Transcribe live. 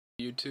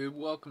YouTube,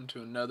 welcome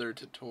to another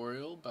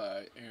tutorial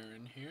by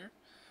Aaron here,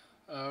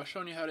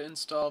 showing you how to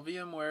install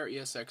VMware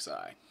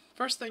ESXi.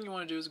 First thing you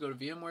want to do is go to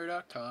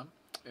VMware.com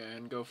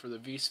and go for the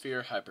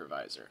vSphere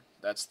Hypervisor.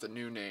 That's the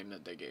new name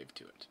that they gave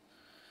to it.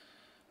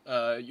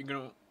 You're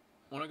going to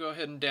want to go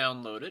ahead and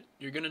download it.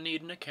 You're going to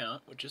need an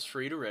account, which is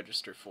free to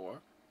register for.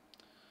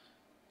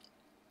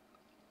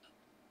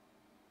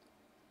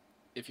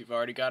 If you've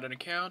already got an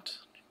account,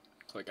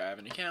 click I have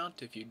an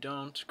account. If you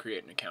don't,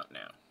 create an account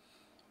now.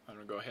 I'm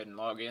going to go ahead and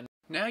log in.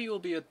 Now you will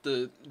be at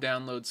the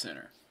download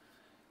center.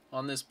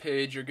 On this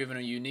page you're given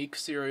a unique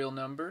serial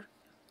number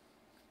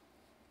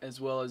as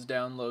well as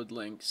download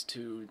links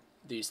to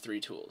these three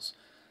tools.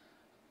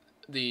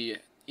 The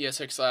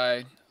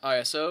ESXi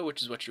ISO,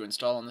 which is what you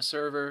install on the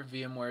server,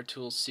 VMware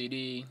Tools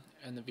CD,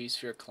 and the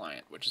vSphere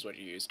client, which is what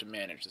you use to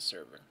manage the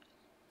server.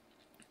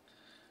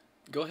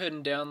 Go ahead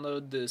and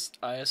download this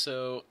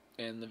ISO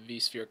and the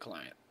vSphere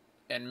client,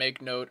 and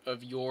make note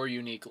of your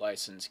unique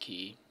license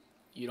key.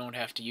 You don't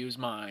have to use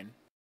mine.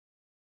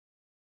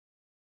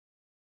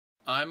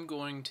 I'm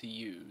going to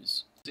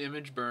use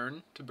Image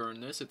Burn to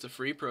burn this. It's a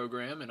free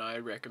program and I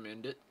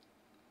recommend it.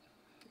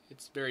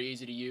 It's very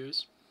easy to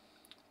use.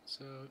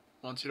 So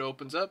once it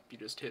opens up, you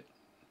just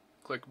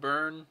click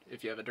burn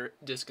if you have a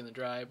disk in the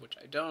drive, which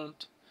I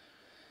don't.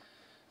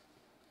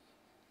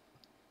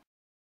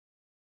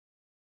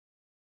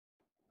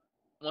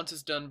 Once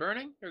it's done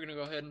burning, you're going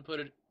to go ahead and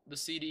put the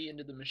CD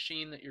into the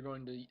machine that you're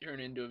going to turn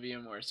into a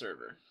VMware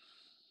server.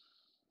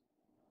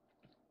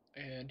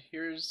 And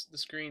here's the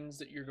screens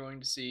that you're going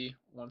to see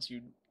once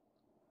you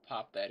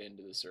pop that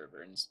into the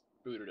server and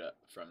boot it up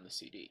from the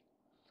CD.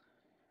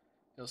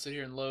 It'll sit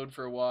here and load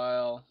for a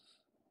while.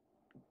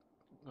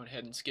 Went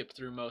ahead and skip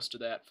through most of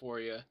that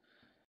for you.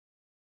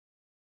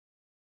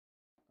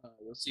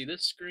 You'll see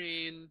this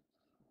screen.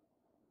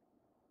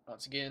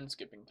 Once again,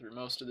 skipping through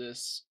most of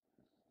this.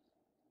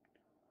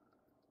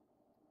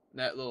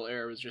 That little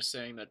error was just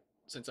saying that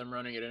since I'm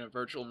running it in a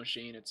virtual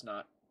machine, it's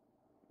not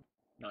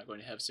going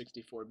to have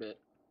 64-bit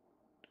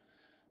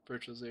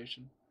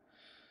virtualization.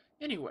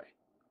 Anyway,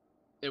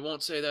 it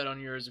won't say that on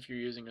yours if you're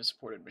using a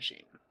supported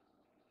machine.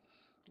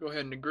 Go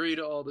ahead and agree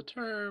to all the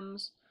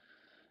terms.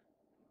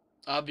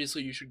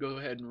 Obviously, you should go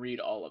ahead and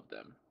read all of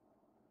them.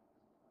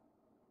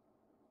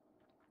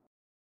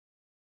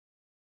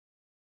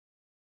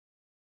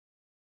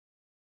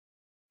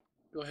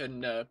 Go ahead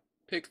and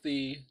pick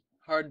the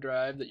hard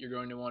drive that you're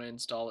going to want to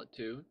install it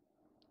to,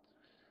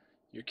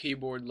 your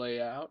keyboard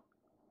layout,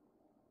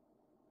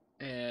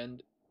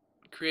 and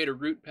create a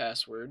root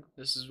password.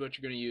 This is what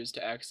you're going to use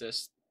to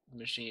access the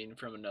machine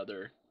from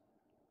another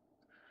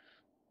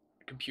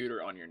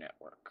computer on your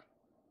network.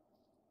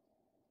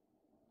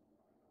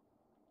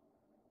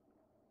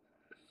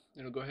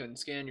 It'll go ahead and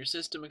scan your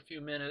system a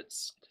few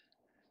minutes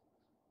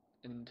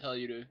and tell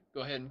you to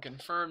go ahead and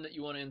confirm that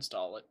you want to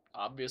install it.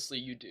 Obviously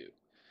you do.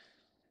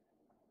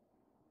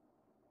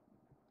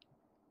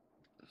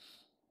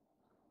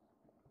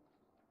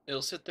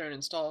 It'll sit there and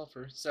install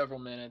for several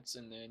minutes,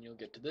 and then you'll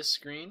get to this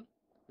screen.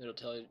 It'll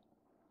tell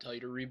you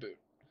to reboot.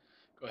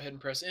 Go ahead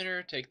and press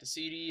enter, take the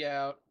CD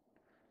out,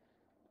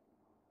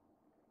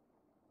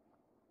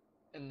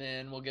 and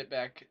then we'll get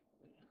back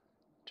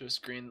to a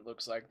screen that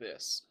looks like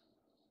this.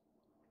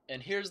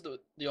 And here's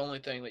the only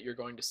thing that you're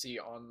going to see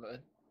on the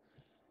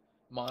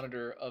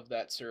monitor of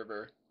that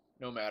server,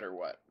 no matter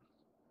what.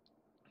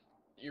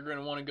 You're going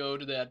to want to go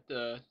to that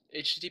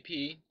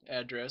HTTP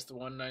address, the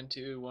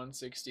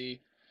 192.160.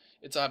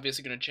 It's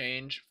obviously going to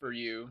change for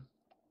you.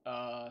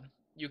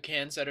 You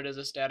can set it as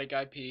a static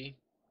IP,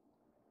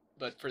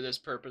 but for this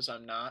purpose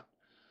I'm not,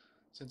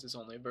 since it's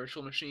only a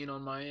virtual machine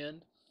on my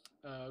end.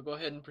 Go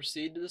ahead and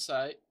proceed to the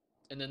site,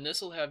 and then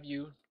this will have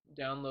you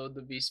download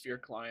the vSphere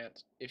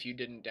client if you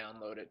didn't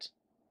download it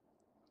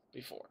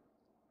before.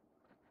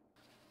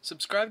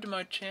 Subscribe to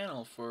my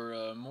channel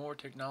for more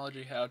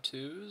technology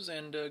how-tos,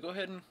 and go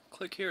ahead and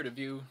click here to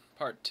view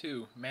Part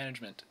 2,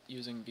 Management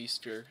using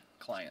vSphere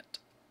client.